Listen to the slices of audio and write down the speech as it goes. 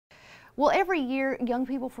Well, every year, young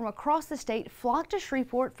people from across the state flock to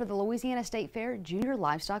Shreveport for the Louisiana State Fair Junior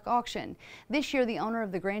Livestock Auction. This year, the owner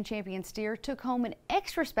of the Grand Champion steer took home an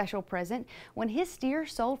extra special present when his steer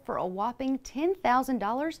sold for a whopping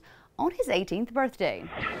 $10,000 on his 18th birthday.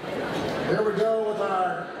 Here we go with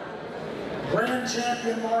our Grand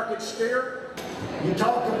Champion market steer. You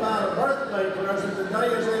talk about a birthday present. Today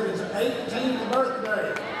is his 18th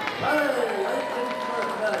birthday. Hey, 18th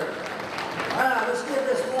birthday. Wow, let's give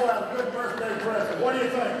this boy a good birthday present. What do you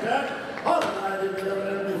think, Jack? All right, it'll be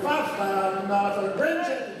 $5,000 for the Grand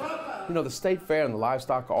Champion. $5,000. You know, the State Fair and the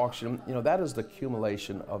Livestock Auction, you know, that is the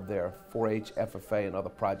accumulation of their 4-H, FFA, and other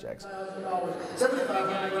projects.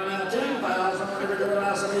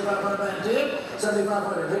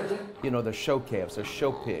 You know, they're show calves, they're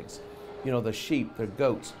show pigs. You know, they're sheep, they're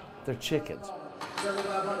goats, they're chickens.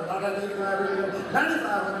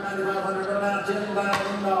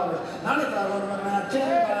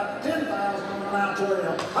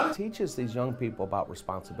 It teaches these young people about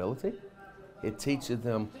responsibility. It teaches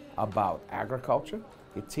them about agriculture.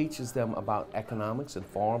 It teaches them about economics and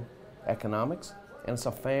farm economics. And it's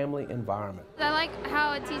a family environment. I like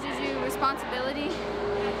how it teaches you responsibility,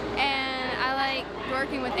 and I like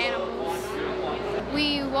working with animals.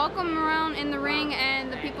 We walk them around in the ring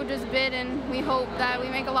and the people just bid, and we hope that we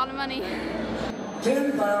make a lot of money. $10,000,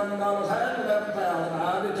 had $11,000,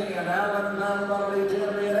 I did 10, now $11,000,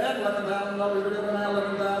 10, add $11,000, we're giving out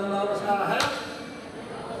 $11,000 now half.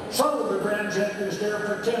 Sold the Grand Champion steer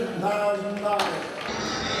for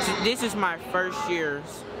 $10,000. This is my first year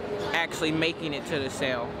actually making it to the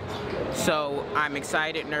sale, so I'm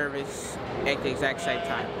excited, nervous at the exact same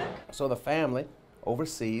time. So the family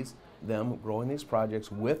oversees them growing these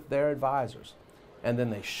projects with their advisors, and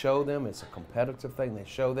then they show them. It's a competitive thing. They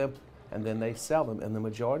show them, and then they sell them. And the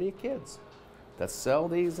majority of kids that sell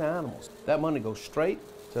these animals, that money goes straight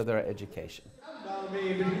to their education.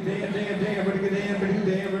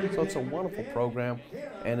 So it's a wonderful program,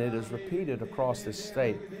 and it is repeated across this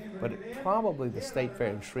state, but probably the State Fair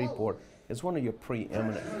in Shreveport is one of your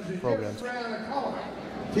preeminent programs.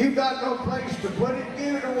 If you've got no place to put it,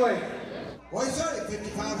 give it away. What is it?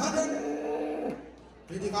 5,500?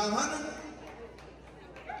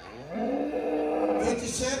 5,500?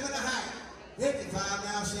 57 and a half. 55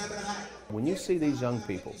 now, 7 and a half. When you see these young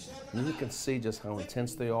people, you can see just how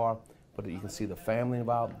intense they are, but you can see the family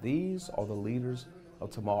involved. These are the leaders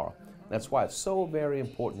of tomorrow. That's why it's so very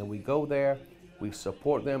important that we go there, we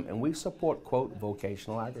support them, and we support, quote,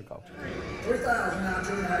 vocational agriculture. 3,000 now,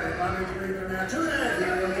 2.5, now 2.5, now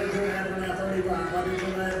 35, now 35,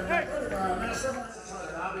 now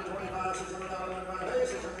 700, I'll be 25, 600,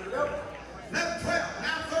 600, go. Now 12,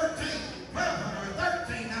 now 13, 1200,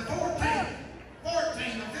 13, now 14,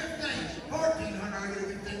 14, now 15, 1400, I get a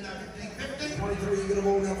 15, now 15, 15, 23, you get a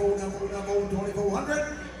vote, now vote, now vote, now vote,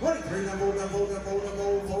 2,400, 23, now vote, now vote, now vote, now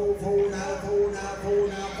vote, 4, now 4, now 4,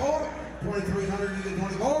 now 4, 2,300, you get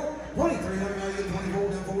 24, 2,300, now you get 24,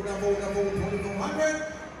 now vote, now vote, now vote, 2,400,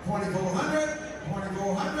 2,400,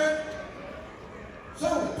 2,400, so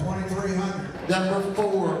 2,300. Number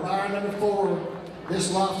 4, buyer number 4.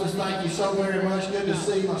 Miss Loftus, thank you so very much. Good to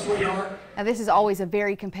see you, my sweetheart. Now, this is always a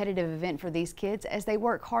very competitive event for these kids as they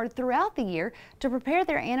work hard throughout the year to prepare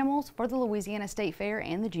their animals for the Louisiana State Fair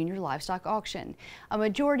and the Junior Livestock Auction. A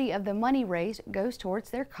majority of the money raised goes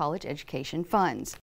towards their college education funds.